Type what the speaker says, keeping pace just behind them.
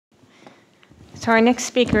So our next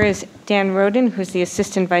speaker is Dan Roden, who's the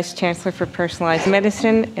Assistant Vice Chancellor for Personalized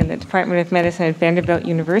Medicine in the Department of Medicine at Vanderbilt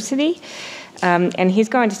University. And he's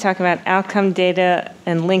going to talk about outcome data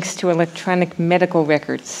and links to electronic medical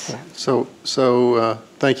records. So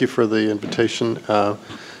thank you for the invitation.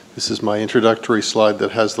 This is my introductory slide that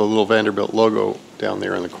has the little Vanderbilt logo down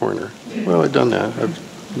there in the corner. Well, I've done that.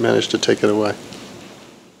 I've managed to take it away.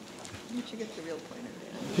 You should get the real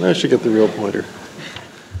pointer. I should get the real pointer.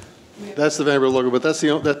 That's the Vanderbilt logo, but that's the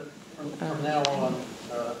only... From now on,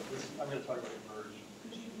 I'm going to talk about eMERGE.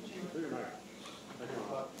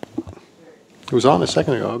 It was on a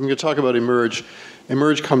second ago. I'm going to talk about eMERGE.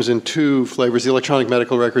 eMERGE comes in two flavors, the Electronic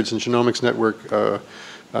Medical Records and Genomics Network,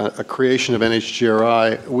 a creation of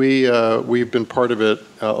NHGRI. We've been part of it,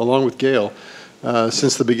 along with Gail,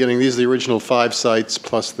 since the beginning. These are the original 5 sites,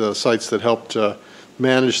 plus the sites that helped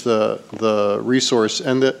manage the resource.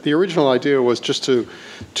 And the original idea was just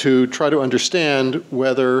to try to understand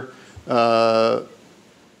whether the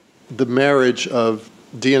marriage of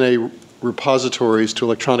DNA repositories to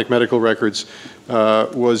electronic medical records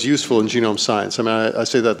was useful in genome science. I mean, I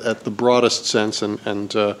say that at the broadest sense, and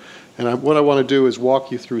what I want to do is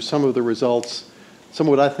walk you through some of the results, some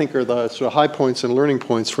of what I think are the sort of high points and learning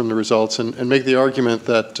points from the results, and make the argument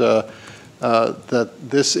that that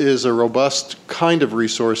this is a robust kind of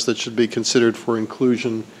resource that should be considered for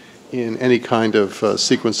inclusion in any kind of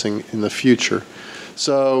sequencing in the future.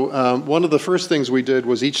 So one of the first things we did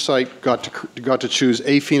was each site got to choose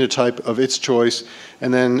a phenotype of its choice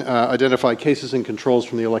and then identify cases and controls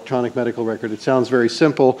from the electronic medical record. It sounds very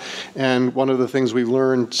simple, and one of the things we've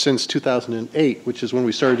learned since 2008, which is when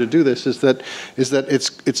we started to do this, is that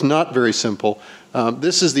it's not very simple.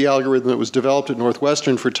 This is the algorithm that was developed at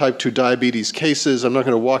Northwestern for type 2 diabetes cases. I'm not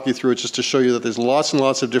going to walk you through it, just to show you that there's lots and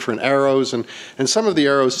lots of different arrows, and some of the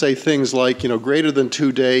arrows say things like, greater than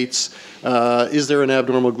 2 dates, is there an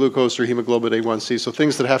abnormal glucose or hemoglobin A1C, so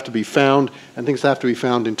things that have to be found, and things that have to be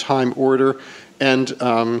found in time order. And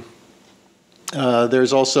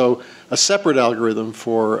there's also a separate algorithm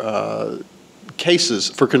for cases,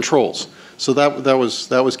 for controls. So that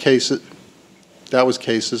was cases.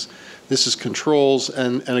 This is controls,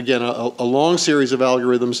 and again, a long series of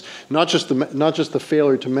algorithms, not just the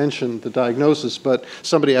failure to mention the diagnosis, but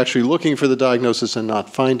somebody actually looking for the diagnosis and not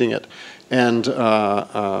finding it. And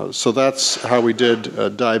so that's how we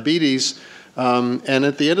did diabetes. And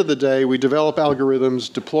at the end of the day, we develop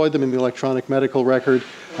algorithms, deploy them in the electronic medical record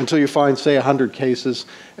until you find, say, 100 cases,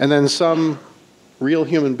 and then some real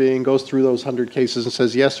human being goes through those 100 cases and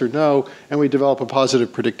says yes or no, and we develop a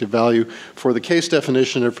positive predictive value for the case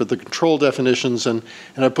definition or for the control definitions, and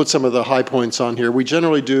I put some of the high points on here. We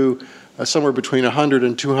generally do somewhere between 100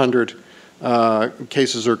 and 200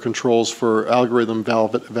 cases or controls for algorithm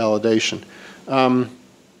validation.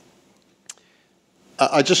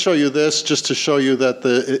 I just show you this just to show you that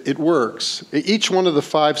it works. Each one of the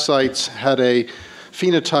 5 sites had a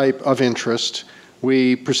phenotype of interest.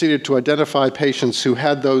 We proceeded to identify patients who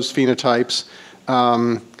had those phenotypes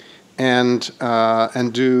and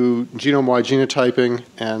do genome-wide genotyping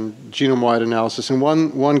and genome-wide analysis. And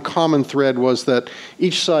one common thread was that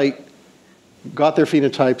each site got their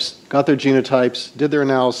phenotypes, got their genotypes, did their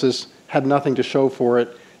analysis, had nothing to show for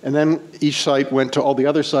it, and then each site went to all the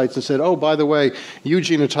other sites and said, oh, by the way, you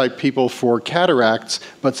genotype people for cataracts,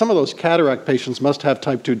 but some of those cataract patients must have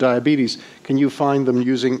type 2 diabetes. Can you find them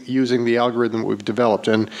using the algorithm we've developed?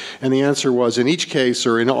 And the answer was, in each case,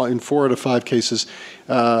 or in 4 out of 5 cases,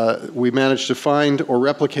 we managed to find or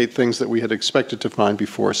replicate things that we had expected to find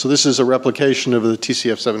before. So this is a replication of the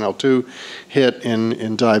TCF7L2 hit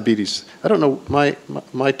in diabetes. I don't know, my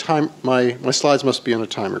slides must be on a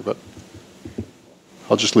timer, but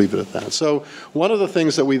I'll just leave it at that. So one of the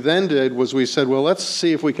things that we then did was we said, well, let's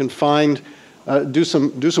see if we can find, do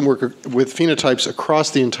some work with phenotypes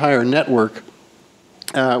across the entire network.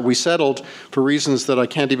 We settled, for reasons that I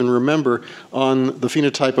can't even remember, on the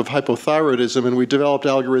phenotype of hypothyroidism, and we developed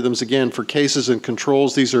algorithms, again, for cases and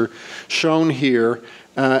controls. These are shown here.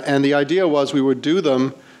 And the idea was we would do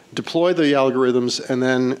them, deploy the algorithms, and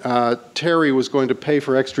then Terry was going to pay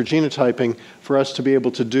for extra genotyping for us to be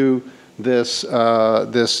able to do this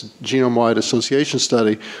genome-wide association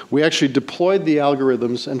study. We actually deployed the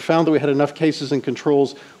algorithms and found that we had enough cases and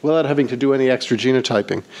controls without having to do any extra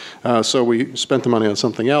genotyping. So we spent the money on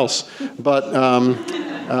something else. But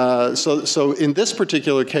So in this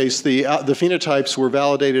particular case, the phenotypes were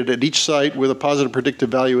validated at each site with a positive predictive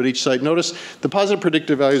value at each site. Notice the positive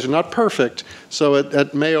predictive values are not perfect. So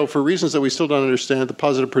at Mayo, for reasons that we still don't understand, the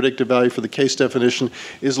positive predictive value for the case definition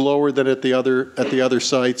is lower than at the other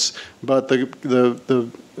sites. But the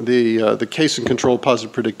case and control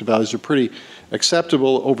positive predictive values are pretty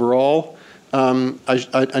acceptable overall.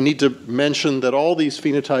 I need to mention that all these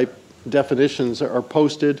phenotype definitions are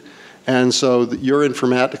posted, and so your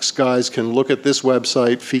informatics guys can look at this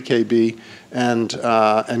website, PhiKB,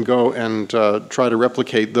 and go and try to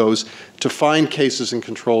replicate those to find cases and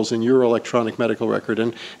controls in your electronic medical record.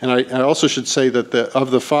 And I also should say that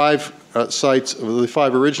of the 5 sites, of the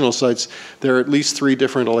 5 original sites, there are at least 3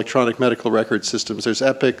 different electronic medical record systems. There's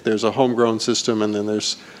Epic, there's a homegrown system, and then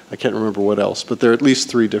there's, I can't remember what else, but there are at least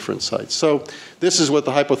 3 different sites. So this is what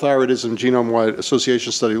the hypothyroidism genome-wide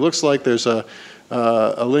association study looks like. There's a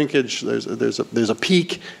linkage, there's a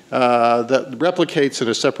peak that replicates in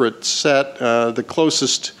a separate set. The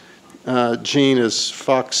closest gene is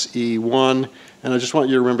FOXE1, and I just want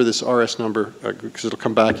you to remember this RS number because it'll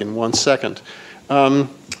come back in 1 second.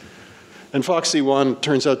 And FOXE1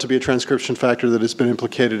 turns out to be a transcription factor that has been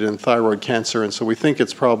implicated in thyroid cancer, and so we think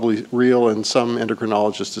it's probably real, and some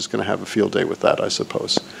endocrinologist is going to have a field day with that, I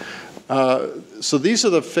suppose. So these are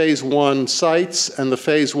the phase 1 sites and the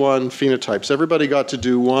phase 1 phenotypes. Everybody got to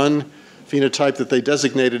do one phenotype that they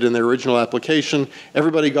designated in their original application.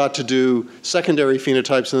 Everybody got to do secondary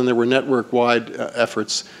phenotypes, and then there were network-wide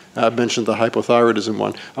efforts. I mentioned the hypothyroidism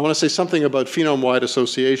one. I want to say something about phenome-wide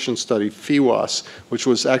association study, PHEWAS, which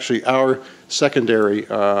was actually our secondary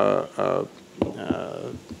phenotype.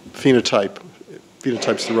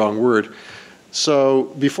 Phenotype's the wrong word. So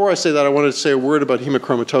before I say that, I wanted to say a word about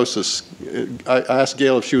hemochromatosis. I asked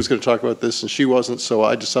Gail if she was going to talk about this, and she wasn't, so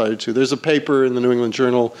I decided to. There's a paper in the New England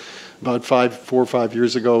Journal about 4 or 5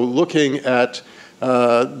 years ago looking at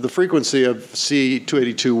the frequency of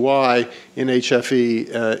C282Y in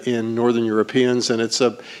HFE in Northern Europeans, and it's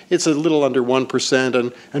a little under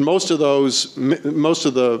 1%, and most of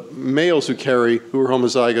the males who are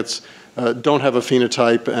homozygotes don't have a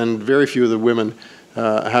phenotype, and very few of the women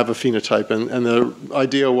have a phenotype, and the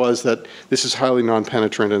idea was that this is highly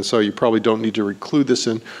non-penetrant, and so you probably don't need to include this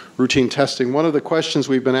in routine testing. One of the questions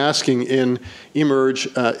we've been asking in eMERGE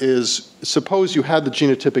is, suppose you had the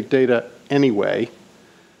genotypic data anyway,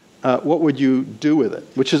 what would you do with it?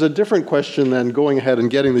 Which is a different question than going ahead and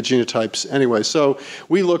getting the genotypes anyway. So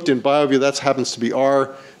we looked in BioView, that happens to be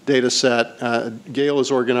our data set. Gail is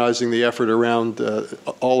organizing the effort around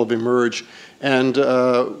all of eMERGE, and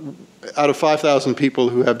out of 5,000 people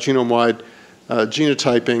who have genome-wide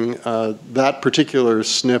genotyping, that particular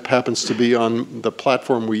SNP happens to be on the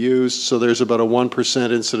platform we used, so there's about a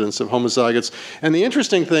 1% incidence of homozygotes. And the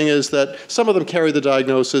interesting thing is that some of them carry the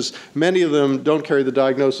diagnosis, many of them don't carry the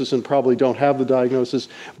diagnosis and probably don't have the diagnosis,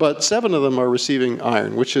 but 7 of them are receiving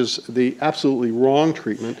iron, which is the absolutely wrong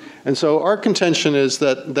treatment. And so our contention is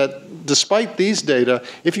that despite these data,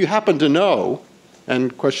 if you happen to know,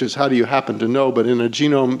 and the question is, how do you happen to know? But in a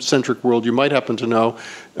genome-centric world, you might happen to know.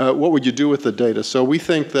 What would you do with the data? So we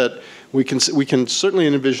think that we can certainly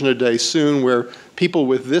envision a day soon where people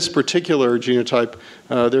with this particular genotype,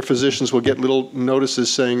 their physicians will get little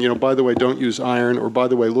notices saying, you know, by the way, don't use iron, or by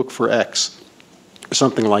the way, look for X, or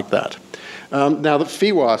something like that. Now, the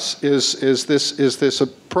PHEWAS is this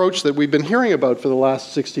approach that we've been hearing about for the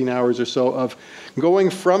last 16 hours or so of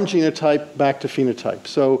going from genotype back to phenotype.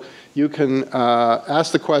 So you can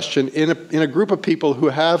ask the question in a group of people who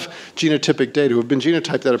have genotypic data, who have been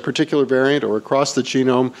genotyped at a particular variant or across the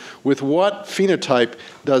genome, with what phenotype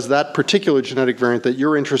does that particular genetic variant that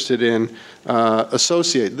you're interested in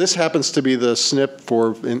associate? This happens to be the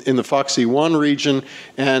SNP in the FOXE1 region,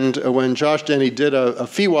 and when Josh Denny did a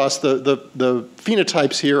PHEWAS, the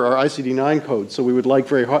phenotypes here are ICD-9 codes, so we would like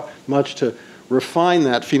very much to refine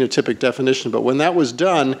that phenotypic definition. But when that was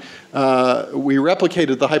done, we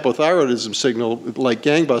replicated the hypothyroidism signal like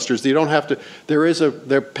gangbusters. You don't have to, there is a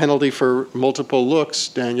penalty for multiple looks,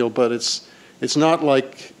 Daniel, but it's not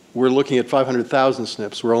like we're looking at 500,000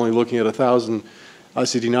 SNPs. We're only looking at 1,000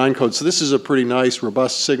 ICD-9 codes. So this is a pretty nice,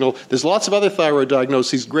 robust signal. There's lots of other thyroid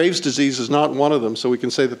diagnoses. Graves' disease is not one of them, so we can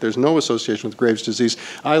say that there's no association with Graves' disease.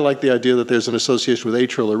 I like the idea that there's an association with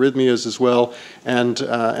atrial arrhythmias as well, and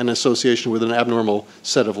an association with an abnormal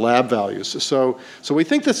set of lab values. So we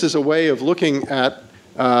think this is a way of looking at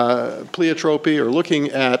pleiotropy, or looking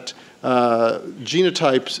at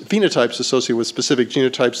phenotypes associated with specific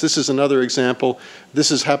genotypes. This is another example.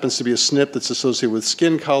 This happens to be a SNP that's associated with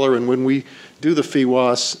skin color, and when we do the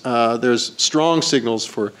PHEWAS, there's strong signals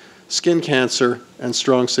for skin cancer, and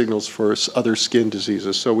strong signals for other skin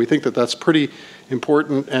diseases. So we think that that's pretty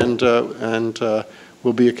important and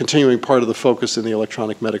will be a continuing part of the focus in the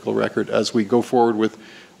electronic medical record as we go forward with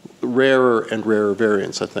rarer and rarer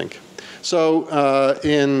variants, I think. So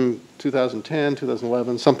in 2010,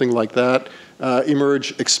 2011, something like that,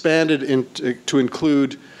 eMERGE expanded to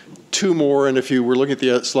include 2 more, and if you were looking at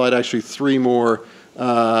the slide, actually 3 more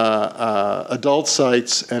adult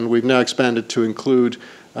sites, and we've now expanded to include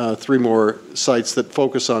 3 more sites that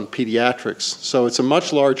focus on pediatrics. So it's a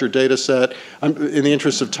much larger data set. In the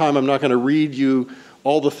interest of time, I'm not going to read you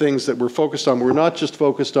all the things that we're focused on. We're not just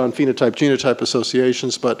focused on phenotype-genotype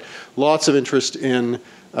associations, but lots of interest in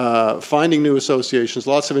finding new associations,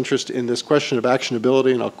 lots of interest in this question of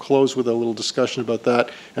actionability, and I'll close with a little discussion about that,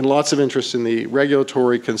 and lots of interest in the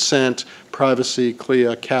regulatory, consent, privacy,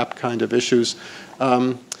 CLIA, CAP kind of issues.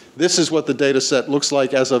 This is what the data set looks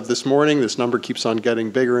like as of this morning. This number keeps on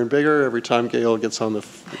getting bigger and bigger every time Gail gets on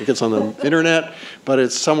the internet, but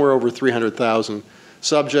it's somewhere over 300,000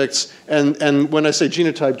 subjects. And when I say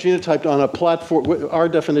genotyped on a platform, our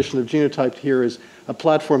definition of genotyped here is a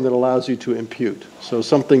platform that allows you to impute, so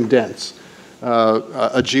something dense,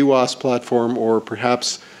 a GWAS platform or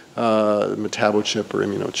perhaps a metabochip or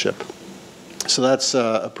immunochip. So that's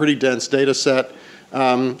a pretty dense data set.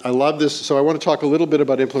 I love this, so I want to talk a little bit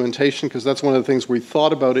about implementation because that's one of the things we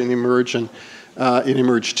thought about in eMERGE and in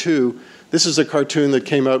eMERGE 2. This is a cartoon that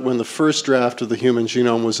came out when the first draft of the human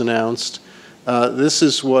genome was announced. This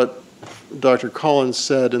is what Dr. Collins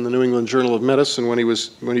said in the New England Journal of Medicine when he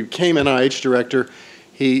became NIH director.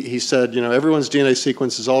 He said, you know, everyone's DNA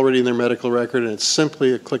sequence is already in their medical record, and it's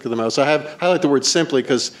simply a click of the mouse. I highlight the word simply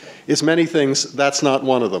because it's many things. That's not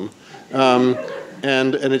one of them.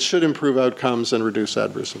 And it should improve outcomes and reduce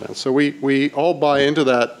adverse events. So we all buy into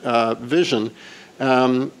that vision.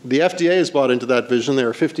 The FDA has bought into that vision. There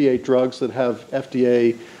are 58 drugs that have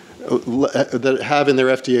in their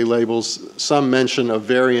FDA labels some mention of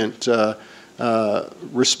variant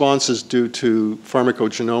responses due to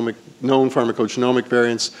known pharmacogenomic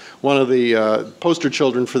variants. One of the poster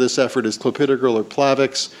children for this effort is clopidogrel or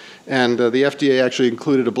Plavix, and the FDA actually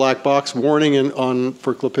included a black box warning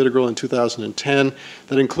for clopidogrel in 2010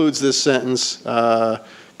 that includes this sentence,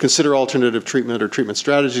 consider alternative treatment or treatment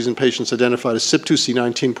strategies in patients identified as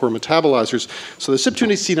CYP2C19 poor metabolizers. So the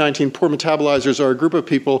CYP2C19 poor metabolizers are a group of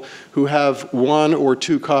people who have 1 or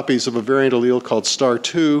 2 copies of a variant allele called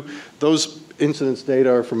STAR2. Those incidence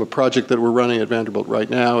data are from a project that we're running at Vanderbilt right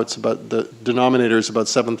now. It's about, the denominator is about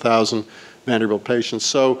 7,000 Vanderbilt patients.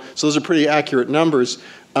 So those are pretty accurate numbers.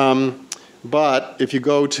 But if you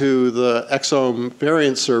go to the exome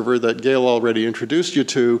variant server that Gail already introduced you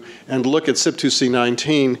to and look at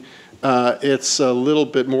CYP2C19, it's a little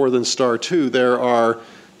bit more than STAR2. There are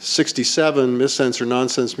 67 missense or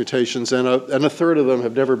nonsense mutations, and a third of them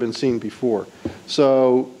have never been seen before.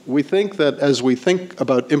 So we think that as we think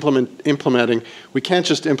about implementing, we can't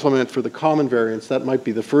just implement for the common variants. That might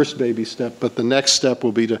be the first baby step, but the next step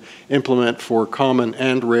will be to implement for common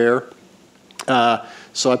and rare.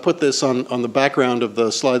 So I put this on the background of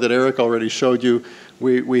the slide that Eric already showed you.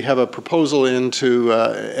 We have a proposal into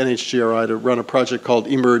NHGRI to run a project called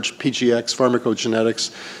eMERGE PGX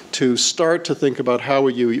Pharmacogenetics to start to think about how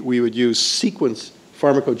we would use sequence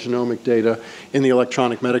pharmacogenomic data in the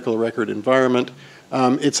electronic medical record environment.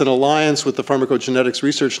 It's an alliance with the Pharmacogenetics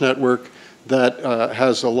Research Network that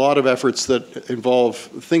has a lot of efforts that involve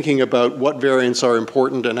thinking about what variants are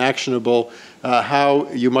important and actionable, how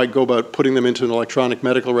you might go about putting them into an electronic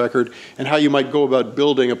medical record, and how you might go about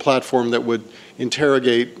building a platform that would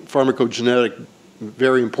interrogate pharmacogenetic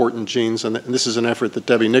very important genes, and this is an effort that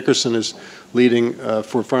Debbie Nickerson is leading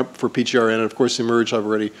for PGRN. And of course, eMERGE, I've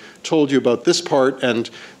already told you about this part, and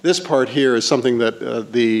this part here is something that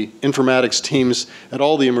the informatics teams at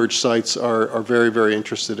all the eMERGE sites are very, very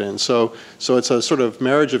interested in. So it's a sort of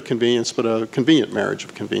marriage of convenience, but a convenient marriage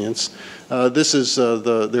of convenience. This is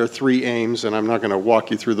there are 3 aims, and I'm not going to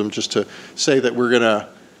walk you through them, just to say that we're going to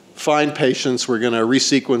find patients, we're going to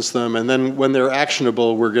resequence them, and then when they're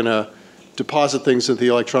actionable, we're going to deposit things into the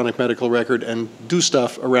electronic medical record and do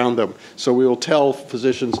stuff around them. So we will tell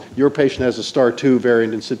physicians, your patient has a STAR2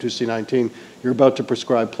 variant in CYP2C19, you're about to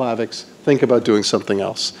prescribe Plavix, think about doing something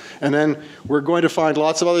else. And then we're going to find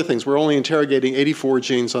lots of other things. We're only interrogating 84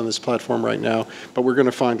 genes on this platform right now, but we're going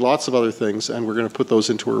to find lots of other things, and we're going to put those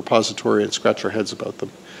into a repository and scratch our heads about them.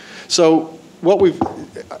 So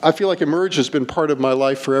I feel like eMERGE has been part of my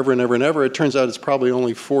life forever and ever and ever. It turns out it's probably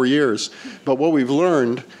only 4 years. But what we've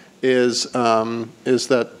learned is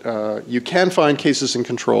that you can find cases and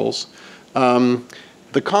controls.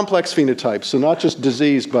 the complex phenotypes, so not just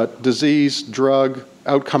disease, but disease, drug,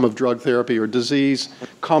 outcome of drug therapy, or disease,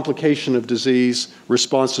 complication of disease,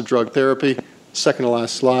 response to drug therapy. Second to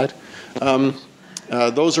last slide.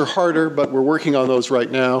 Those are harder, but we're working on those right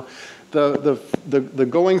now. The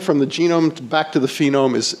going from the genome back to the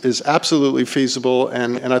phenome is absolutely feasible,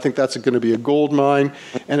 and I think that's going to be a gold mine.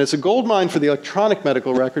 And it's a gold mine for the electronic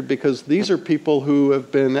medical record because these are people who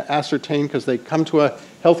have been ascertained because they come to a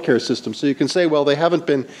healthcare system. So you can say, well, they haven't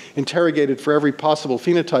been interrogated for every possible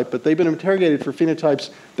phenotype, but they've been interrogated for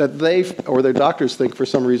phenotypes that they or their doctors think for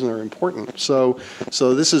some reason are important. So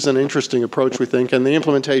this is an interesting approach, we think, and the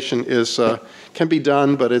implementation can be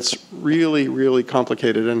done, but it's really, really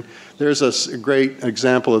complicated. And there's a great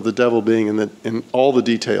example of the devil being in all the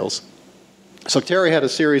details. So Terry had a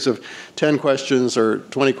series of 10 questions or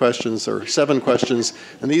 20 questions or 7 questions,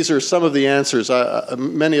 and these are some of the answers.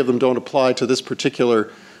 Many of them don't apply to this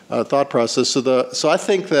particular thought process. So I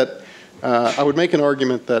think that I would make an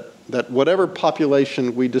argument that whatever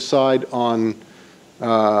population we decide on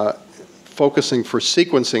focusing for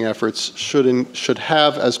sequencing efforts should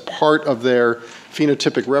have as part of their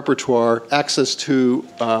phenotypic repertoire access to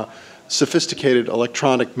sophisticated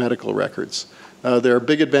electronic medical records. There are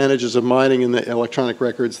big advantages of mining in the electronic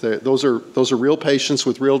records. Those are real patients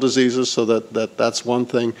with real diseases, so that's one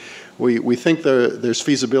thing. We think there's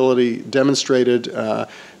feasibility demonstrated.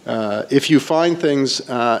 If you find things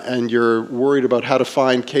and you're worried about how to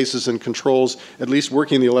find cases and controls, at least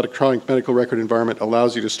working in the electronic medical record environment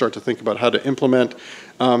allows you to start to think about how to implement.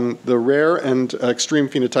 The rare and extreme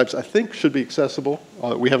phenotypes, I think, should be accessible.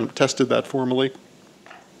 We haven't tested that formally.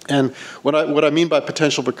 And what I mean by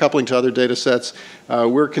potential for coupling to other data sets,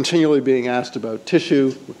 we're continually being asked about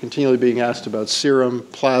tissue, we're continually being asked about serum,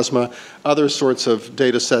 plasma, other sorts of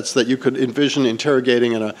data sets that you could envision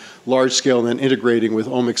interrogating in a large scale and then integrating with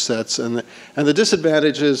omics sets. And the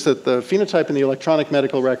disadvantage is that the phenotype in the electronic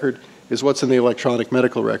medical record is what's in the electronic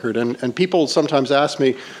medical record. And people sometimes ask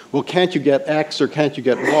me, well, can't you get X or can't you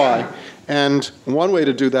get Y? And one way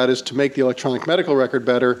to do that is to make the electronic medical record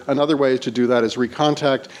better. Another way to do that is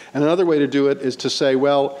recontact. And another way to do it is to say,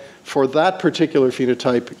 well, for that particular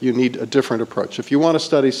phenotype, you need a different approach. If you want to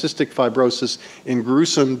study cystic fibrosis in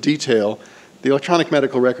gruesome detail, the electronic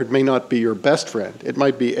medical record may not be your best friend. It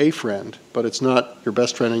might be a friend, but it's not your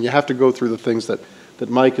best friend. And you have to go through the things that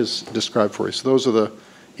Mike has described for you. So those are the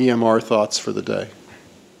EMR thoughts for the day.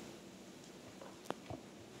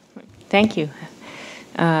 Thank you.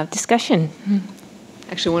 Discussion.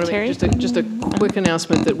 Actually, I want to make just a quick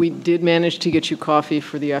announcement that we did manage to get you coffee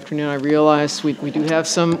for the afternoon. I realize we do have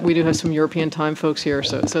some European time folks here,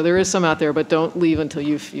 so there is some out there, but don't leave until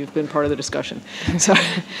you've been part of the discussion. So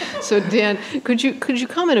Dan, could you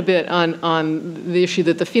comment a bit on the issue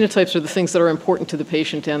that the phenotypes are the things that are important to the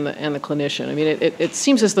patient and the clinician? I mean, it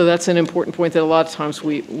seems as though that's an important point that a lot of times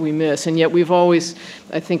we miss, and yet we've always,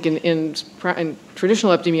 I think, in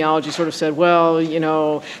traditional epidemiology, sort of said, well, you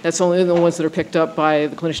know, that's only the ones that are picked up by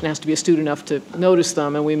the clinician has to be astute enough to notice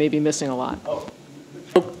them, and we may be missing a lot.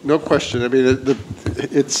 No question. I mean,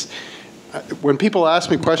 it's when people ask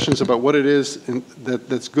me questions about what it is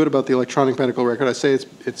that's good about the electronic medical record, I say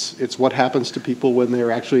it's what happens to people when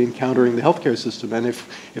they're actually encountering the healthcare system. And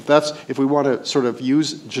if we want to sort of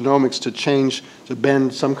use genomics to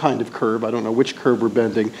bend some kind of curve, I don't know which curve we're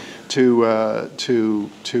bending, to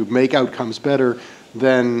make outcomes better,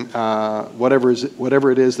 then whatever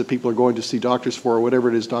it is that people are going to see doctors for, or whatever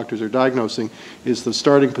it is doctors are diagnosing, is the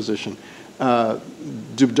starting position.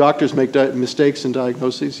 Do doctors make mistakes in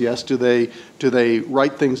diagnoses? Yes. Do they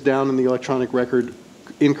write things down in the electronic record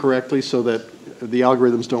incorrectly so that the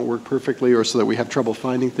algorithms don't work perfectly, or so that we have trouble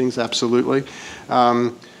finding things? Absolutely. Do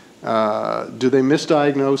they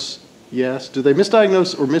misdiagnose? Yes. Do they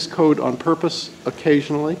misdiagnose or miscode on purpose?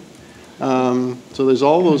 Occasionally. So there's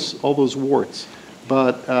all those warts.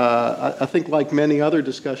 But I think, like many other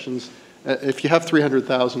discussions, if you have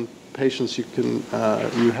 300,000 patients, you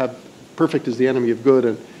have perfect is the enemy of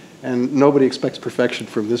good, and nobody expects perfection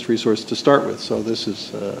from this resource to start with. So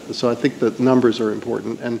so I think that numbers are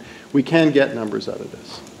important, and we can get numbers out of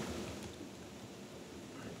this.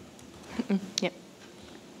 Yep.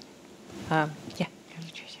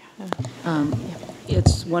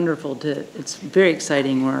 It's wonderful it's very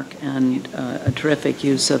exciting work and a terrific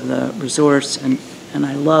use of the resource, and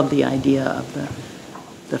I love the idea of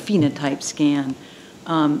the phenotype scan.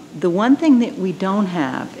 The one thing that we don't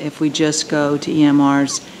have, if we just go to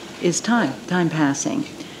EMRs, is time passing.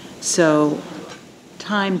 So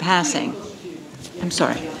time passing. I'm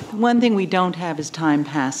sorry. One thing we don't have is time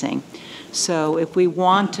passing. So if we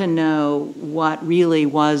want to know what really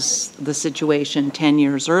was the situation 10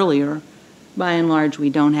 years earlier, by and large, we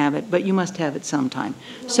don't have it, but you must have it sometime.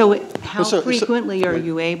 So how frequently are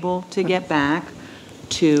you able to get back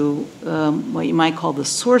to what you might call the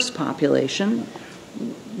source population,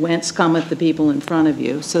 whence cometh the people in front of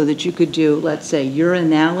you, so that you could do, let's say, your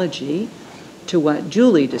analogy to what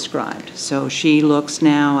Julie described. So she looks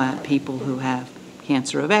now at people who have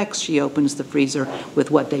cancer of X. She opens the freezer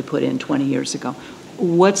with what they put in 20 years ago.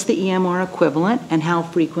 What's the EMR equivalent, and how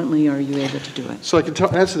frequently are you able to do it? So I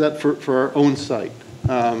can answer that for our own site.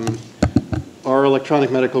 Our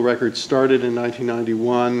electronic medical records started in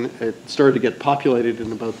 1991. It started to get populated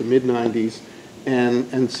in about the mid-90s.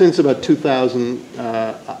 And since about 2000,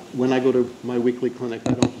 when I go to my weekly clinic,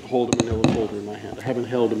 I don't hold a manila folder in my hand. I haven't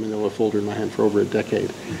held a manila folder in my hand for over a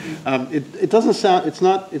decade. It doesn't sound, it's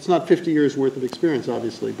not 50 years worth of experience,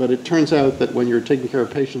 obviously, but it turns out that when you're taking care of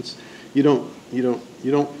patients, you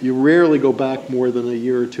rarely go back more than a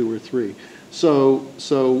year or two or three. So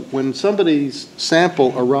when somebody's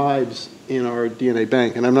sample arrives in our DNA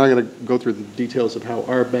bank, and I'm not going to go through the details of how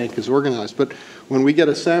our bank is organized, but when we get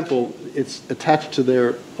a sample, it's attached to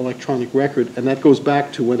their electronic record, and that goes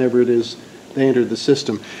back to whenever it is they entered the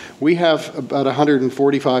system. We have about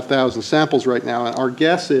 145,000 samples right now, and our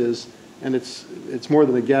guess is, and it's more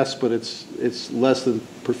than a guess, but it's less than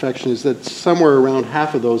perfection, is that somewhere around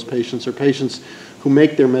half of those patients are patients who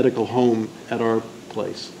make their medical home at our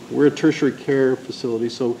place. We're a tertiary care facility,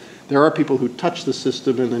 so there are people who touch the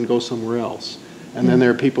system and then go somewhere else. And then there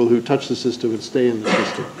are people who touch the system and stay in the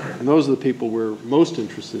system. And those are the people we're most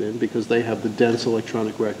interested in because they have the dense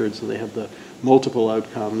electronic records and they have the multiple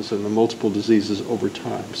outcomes and the multiple diseases over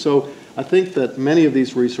time. So I think that many of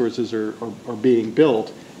these resources are being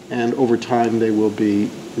built, and over time they will be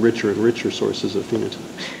richer and richer sources of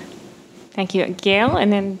phenotypes. Thank you. Gail,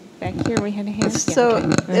 and then back here we had a hand. So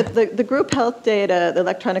the group health data, the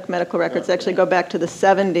electronic medical records, actually go back to the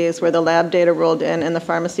 70s where the lab data rolled in and the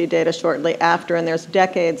pharmacy data shortly after, and there's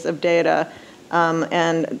decades of data.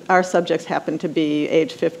 And our subjects happen to be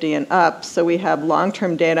age 50 and up, so we have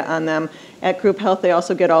long-term data on them. At group health, they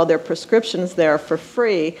also get all their prescriptions there for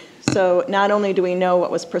free. So not only do we know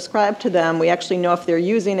what was prescribed to them, we actually know if they're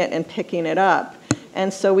using it and picking it up.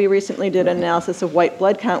 And so we recently did an analysis of white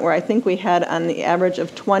blood count where I think we had on the average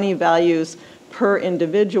of 20 values per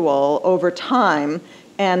individual over time.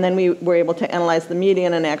 And then we were able to analyze the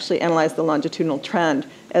median and actually analyze the longitudinal trend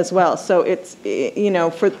as well. So it's,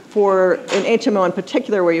 for an HMO in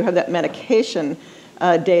particular where you have that medication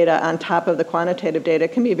data on top of the quantitative data,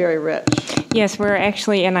 it can be very rich. Yes, we're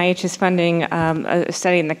actually, NIH is funding a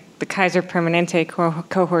study in the Kaiser Permanente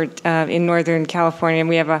cohort in Northern California, and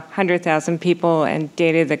we have 100,000 people and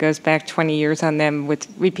data that goes back 20 years on them with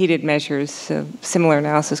repeated measures, so similar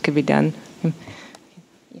analysis could be done. Were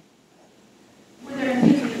there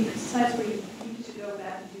any sites where you need to go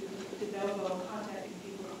back and do de novo contacting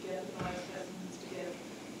people to get the biospecimens to get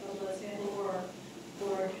a blood sample,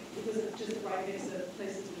 or was it just the right mix of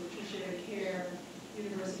places with tertiary care,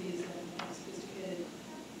 universities, and sophisticated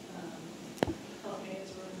health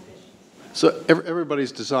maintenance organizations? So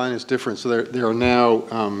everybody's design is different. So there are now,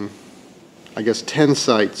 I guess, 10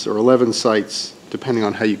 sites or 11 sites, depending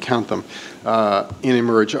on how you count them, in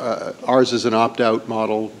eMERGE. Ours is an opt-out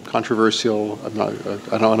model, controversial. I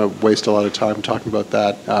don't want to waste a lot of time talking about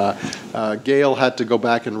that. Gail had to go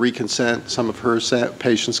back and reconsent some of her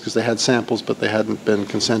patients because they had samples, but they hadn't been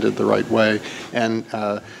consented the right way. And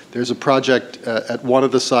there's a project at one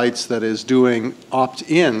of the sites that is doing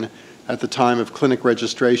opt-in at the time of clinic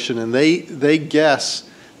registration, and they guess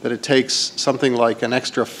that it takes something like an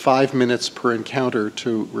extra 5 minutes per encounter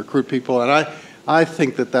to recruit people. And I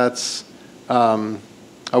think that's, I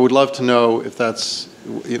would love to know if that's,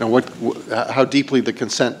 how deeply the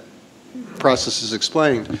consent process is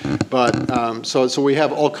explained. But so we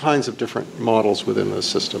have all kinds of different models within the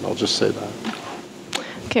system. I'll just say that.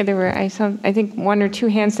 Okay, there were, I think, one or two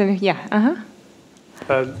hands. Yeah,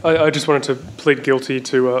 I just wanted to plead guilty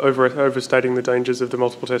to overstating the dangers of the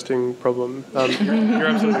multiple testing problem. You're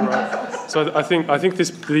absolutely right. So I think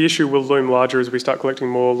the issue will loom larger as we start collecting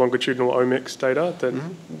more longitudinal omics data. That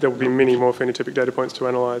there will be many more phenotypic data points to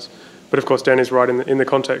analyse. But of course, Dan is right in the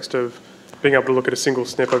context of being able to look at a single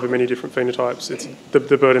SNP over many different phenotypes. It's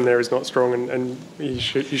the burden there is not strong, and you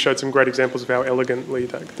showed some great examples of how elegantly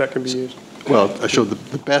that can be used. Well, I showed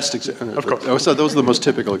the best examples. Of course. So those are the most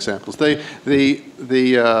typical examples. The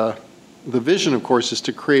vision, of course, is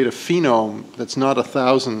to create a phenome that's not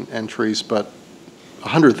 1,000 entries, but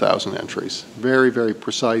 100,000 entries. Very, very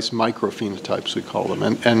precise microphenotypes, we call them.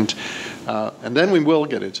 And then we will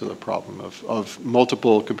get into the problem of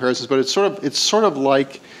multiple comparisons. But it's sort of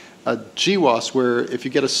like GWAS, where if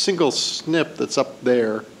you get a single SNP that's up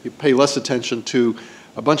there, you pay less attention to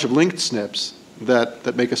a bunch of linked SNPs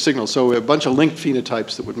that make a signal. So a bunch of linked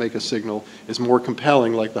phenotypes that would make a signal is more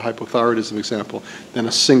compelling, like the hypothyroidism example, than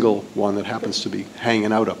a single one that happens to be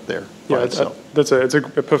hanging out up there by itself. It's a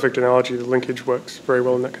perfect analogy. The linkage works very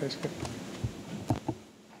well in that case. Yeah.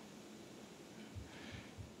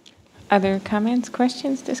 Other comments,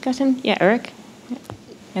 questions, discussion? Yeah, Eric?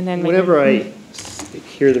 And then whenever I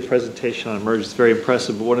hear the presentation on emerge, it's very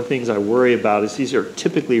impressive, but one of the things I worry about is these are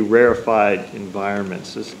typically rarefied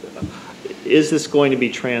environments. Is this going to be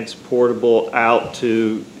transportable out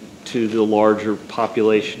to the larger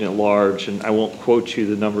population at large? And I won't quote you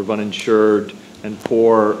the number of uninsured and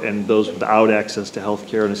poor and those without access to health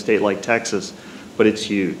care in a state like Texas, but it's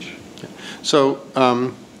huge. So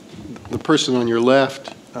the person on your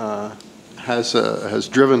left has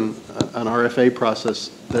driven an RFA process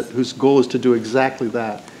whose goal is to do exactly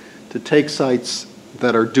that, to take sites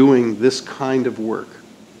that are doing this kind of work,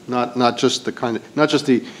 not just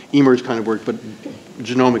the eMERGE kind of work, but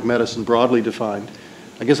genomic medicine broadly defined.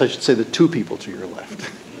 I guess I should say the two people to your left,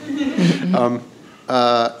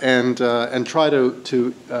 and try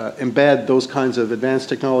to embed those kinds of advanced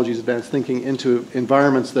technologies, advanced thinking into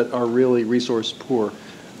environments that are really resource poor.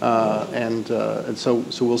 And so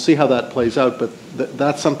we'll see how that plays out, but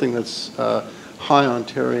that's something that's high on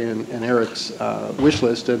Terry and Eric's wish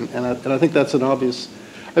list, and I think that's an obvious,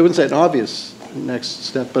 I wouldn't say an obvious next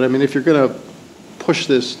step, but I mean, if you're going to push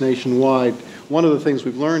this nationwide, one of the things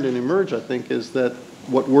we've learned in eMERGE, I think, is that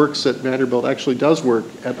what works at Vanderbilt actually does work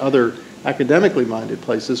at other academically minded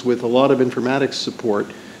places with a lot of informatics support.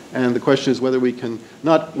 And the question is whether we can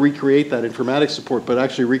not recreate that informatics support, but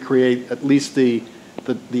actually recreate at least the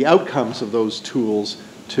outcomes of those tools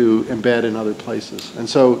to embed in other places. And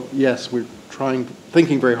so, yes, we're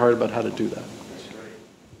thinking very hard about how to do that.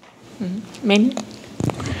 Ming?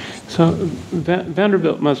 So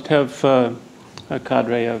Vanderbilt must have a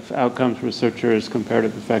cadre of outcomes researchers,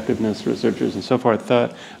 comparative effectiveness researchers, and so forth.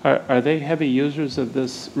 Are they heavy users of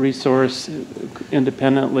this resource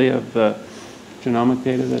independently of the genomic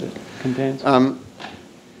data that it contains?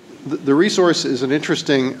 The resource is an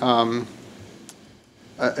interesting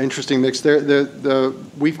mix.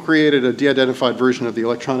 We've created a de-identified version of the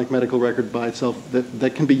electronic medical record by itself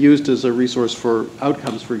that can be used as a resource for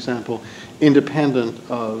outcomes, for example, independent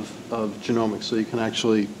of genomics. So you can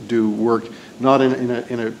actually do work not in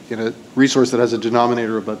a resource that has a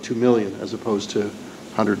denominator of about 2 million as opposed to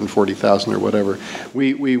 140,000 or whatever.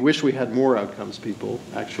 We wish we had more outcomes people,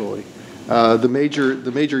 actually. The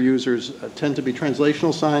major users tend to be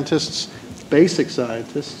translational scientists, basic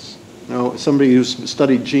scientists. You know, somebody who's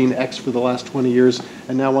studied gene X for the last 20 years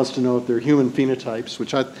and now wants to know if they're human phenotypes,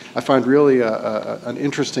 which I find really an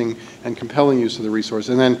interesting and compelling use of the resource.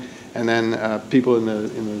 And then people in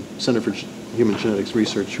the Center for Human Genetics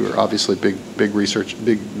Research, who are obviously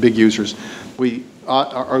big users. We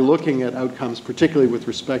are looking at outcomes, particularly with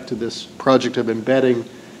respect to this project of embedding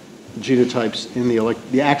genotypes in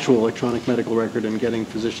the actual electronic medical record and getting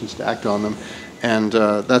physicians to act on them, and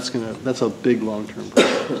that's a big long-term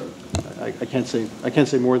project. I can't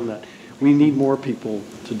say more than that. We need more people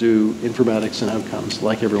to do informatics and outcomes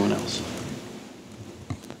like everyone else.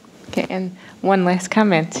 Okay, and one last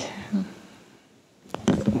comment.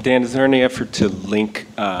 Dan, is there any effort to link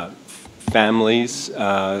families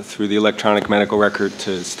through the electronic medical record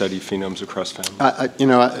to study phenomes across families?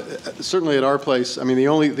 Certainly at our place, I mean, the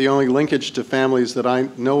only linkage to families that I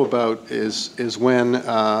know about is when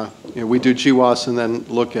we do GWAS and then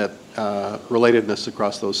look at relatedness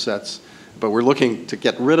across those sets. But we're looking to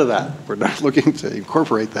get rid of that. We're not looking to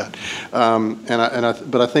incorporate that.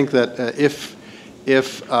 But I think that if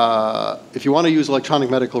you want to use electronic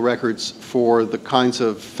medical records for the kinds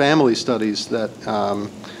of family studies that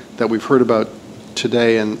we've heard about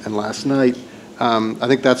today and last night, I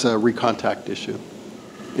think that's a recontact issue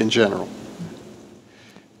in general.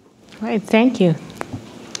 All right, thank you.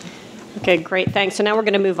 Okay, great, thanks. So now we're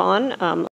going to move on.